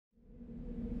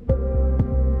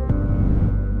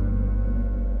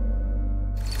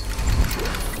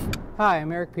Hi,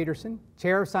 I'm Eric Peterson,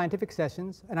 Chair of Scientific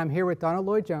Sessions, and I'm here with Donald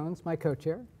Lloyd-Jones, my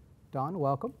co-chair. Don,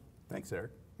 welcome. Thanks,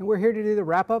 Eric. And we're here to do the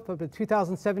wrap-up of the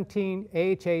 2017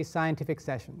 AHA Scientific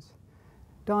Sessions.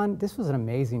 Don, this was an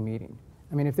amazing meeting.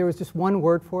 I mean, if there was just one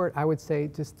word for it, I would say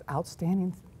just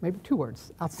outstanding, maybe two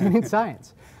words, outstanding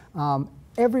science.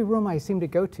 Every room I seemed to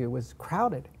go to was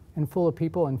crowded and full of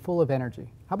people and full of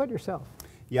energy. How about yourself?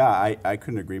 Yeah, I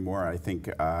couldn't agree more. I think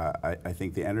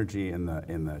the energy in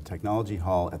the technology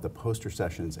hall at the poster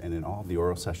sessions and in all of the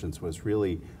oral sessions was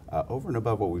really over and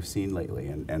above what we've seen lately.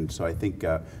 And so I think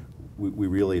we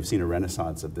really have seen a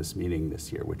renaissance of this meeting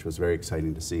this year, which was very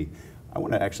exciting to see. I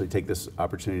want to actually take this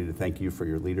opportunity to thank you for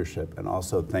your leadership and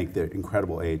also thank the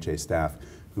incredible AHA staff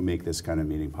who make this kind of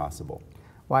meeting possible.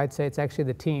 Well, I'd say it's actually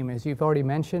the team. As you've already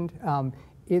mentioned,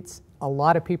 it's a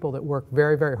lot of people that work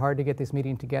very, very hard to get this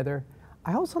meeting together.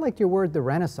 I also liked your word, the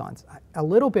Renaissance. A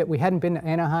little bit, we hadn't been to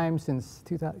Anaheim since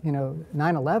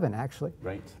 9/11 actually.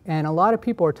 Right. And a lot of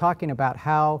people are talking about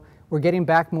how we're getting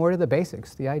back more to the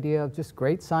basics, the idea of just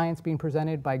great science being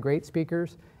presented by great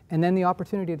speakers, and then the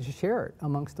opportunity to share it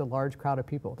amongst a large crowd of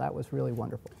people. That was really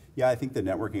wonderful. Yeah, I think the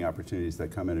networking opportunities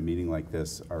that come in a meeting like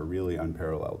this are really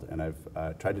unparalleled, and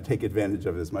I've tried to take advantage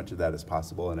of as much of that as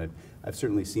possible, and I've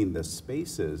certainly seen the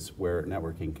spaces where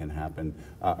networking can happen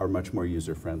are much more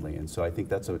user-friendly, and so I think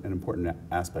that's an important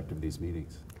aspect of these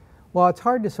meetings. Well, it's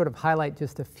hard to sort of highlight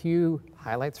just a few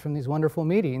highlights from these wonderful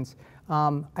meetings.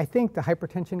 I think the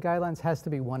hypertension guidelines has to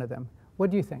be one of them. What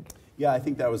do you think? Yeah, I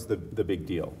think that was the big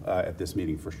deal at this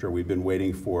meeting for sure. We've been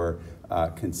waiting for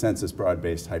consensus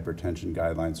broad-based hypertension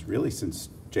guidelines really since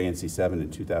JNC7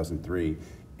 in 2003,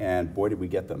 and boy did we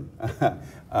get them.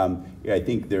 Yeah, I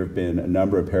think there have been a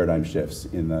number of paradigm shifts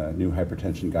in the new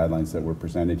hypertension guidelines that were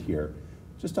presented here.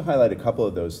 Just to highlight a couple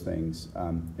of those things,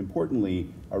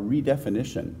 importantly, a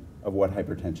redefinition of what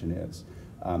hypertension is.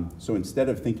 So instead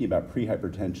of thinking about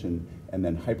pre-hypertension and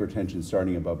then hypertension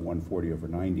starting above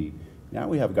 140/90, now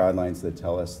we have guidelines that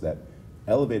tell us that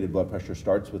elevated blood pressure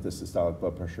starts with a systolic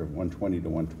blood pressure of 120 to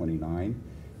 129,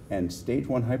 and stage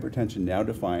 1 hypertension now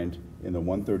defined in the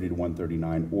 130 to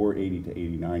 139 or 80 to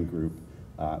 89 group,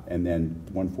 and then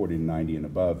 140 to 90 and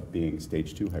above being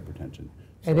stage 2 hypertension.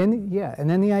 So, and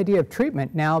then the idea of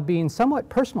treatment now being somewhat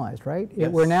personalized, right? Yes.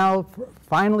 We're now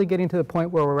finally getting to the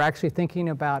point where we're actually thinking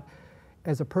about,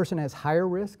 as a person has higher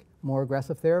risk, more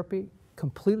aggressive therapy,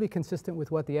 completely consistent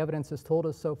with what the evidence has told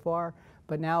us so far,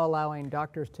 but now allowing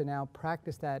doctors to now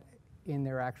practice that in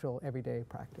their actual everyday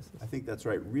practices. I think that's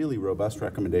right. Really robust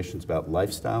recommendations about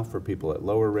lifestyle for people at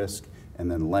lower risk, and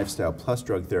then lifestyle plus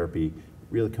drug therapy,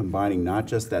 really combining not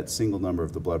just that single number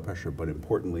of the blood pressure, but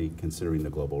importantly, considering the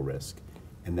global risk.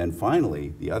 And then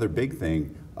finally, the other big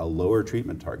thing, a lower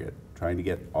treatment target, trying to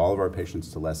get all of our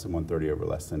patients to less than 130 over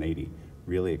less than 80.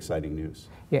 Really exciting news.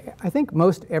 Yeah, I think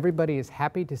most everybody is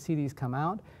happy to see these come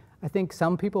out. I think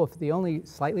some people, if the only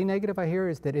slightly negative I hear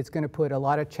is that it's going to put a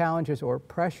lot of challenges or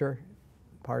pressure,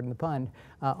 pardon the pun,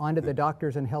 onto the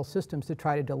doctors and health systems to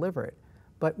try to deliver it.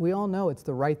 But we all know it's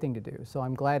the right thing to do, so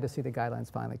I'm glad to see the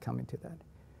guidelines finally coming to that.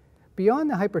 Beyond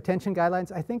the hypertension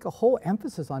guidelines, I think a whole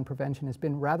emphasis on prevention has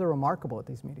been rather remarkable at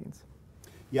these meetings.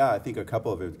 Yeah, I think a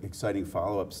couple of exciting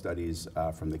follow-up studies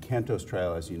from the CANTOS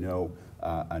trial, as you know,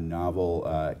 a novel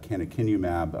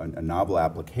canakinumab, a novel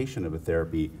application of a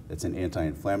therapy that's an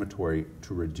anti-inflammatory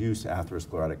to reduce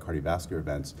atherosclerotic cardiovascular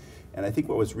events. And I think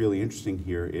what was really interesting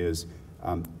here is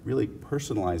really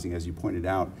personalizing, as you pointed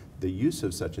out, the use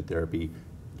of such a therapy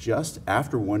just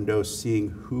after one dose, seeing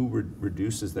who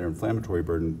reduces their inflammatory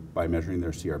burden by measuring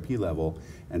their CRP level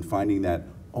and finding that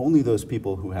only those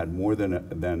people who had more than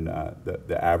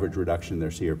the average reduction in their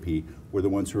CRP were the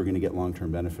ones who were going to get long-term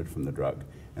benefit from the drug.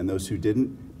 And those who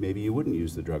didn't, maybe you wouldn't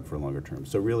use the drug for a longer term.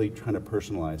 So really trying to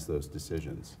personalize those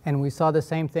decisions. And we saw the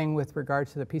same thing with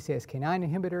regards to the PCSK9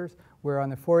 inhibitors, where on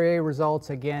the Fourier results,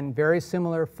 again, very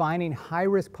similar, finding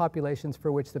high-risk populations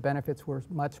for which the benefits were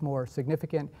much more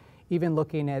significant, even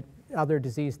looking at other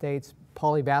disease states,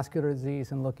 polyvascular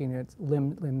disease, and looking at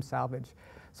limb salvage.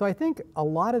 So I think a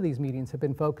lot of these meetings have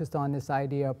been focused on this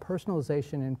idea of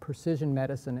personalization and precision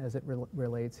medicine as it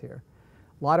relates here.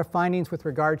 A lot of findings with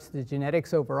regards to the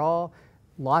genetics overall,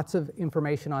 lots of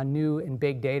information on new and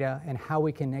big data and how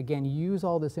we can, again, use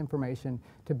all this information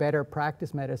to better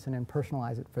practice medicine and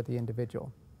personalize it for the individual.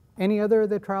 Any other of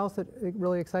the trials that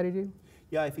really excited you?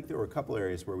 Yeah, I think there were a couple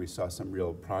areas where we saw some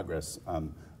real progress,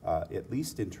 at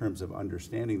least in terms of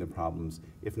understanding the problems,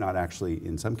 if not actually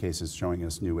in some cases showing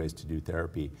us new ways to do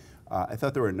therapy. I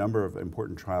thought there were a number of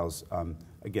important trials,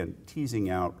 again, teasing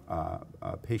out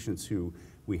patients who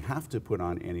we have to put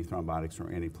on antithrombotics or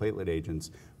antiplatelet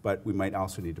agents, but we might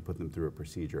also need to put them through a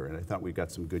procedure. And I thought we got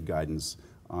some good guidance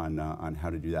on how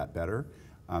to do that better.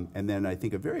 And then I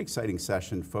think a very exciting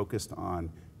session focused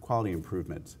on quality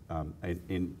improvement,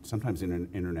 sometimes in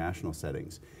international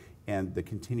settings, and the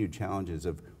continued challenges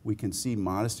of we can see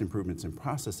modest improvements in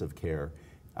process of care.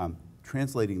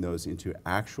 Translating those into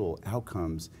actual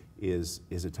outcomes is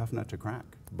a tough nut to crack,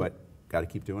 but got to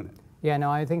keep doing it. Yeah,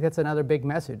 no, I think that's another big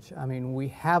message. I mean, we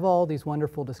have all these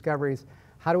wonderful discoveries.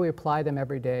 How do we apply them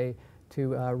every day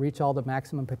to reach all the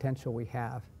maximum potential we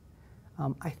have?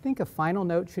 I think a final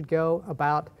note should go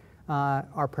about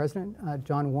our president,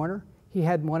 John Warner. He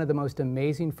had one of the most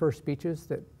amazing first speeches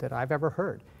that I've ever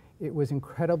heard. It was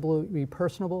incredibly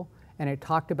personable, and it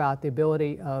talked about the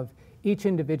ability of each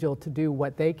individual to do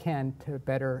what they can to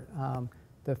better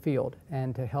the field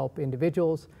and to help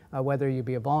individuals, whether you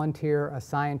be a volunteer, a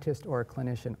scientist, or a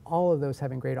clinician, all of those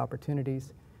having great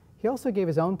opportunities. He also gave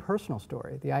his own personal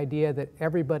story, the idea that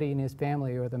everybody in his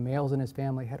family, or the males in his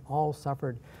family, had all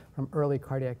suffered from early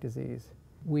cardiac disease.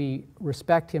 We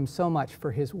respect him so much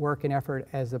for his work and effort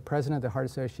as the president of the Heart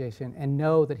Association, and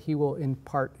know that he will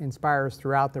inspire us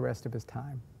throughout the rest of his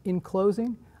time. In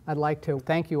closing, I'd like to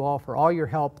thank you all for all your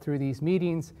help through these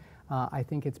meetings. I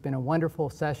think it's been a wonderful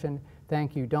session.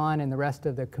 Thank you, Don, and the rest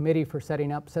of the committee for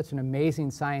setting up such an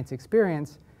amazing science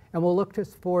experience. And we'll look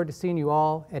forward to seeing you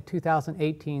all at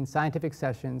 2018 Scientific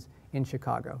Sessions in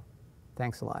Chicago.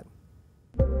 Thanks a lot.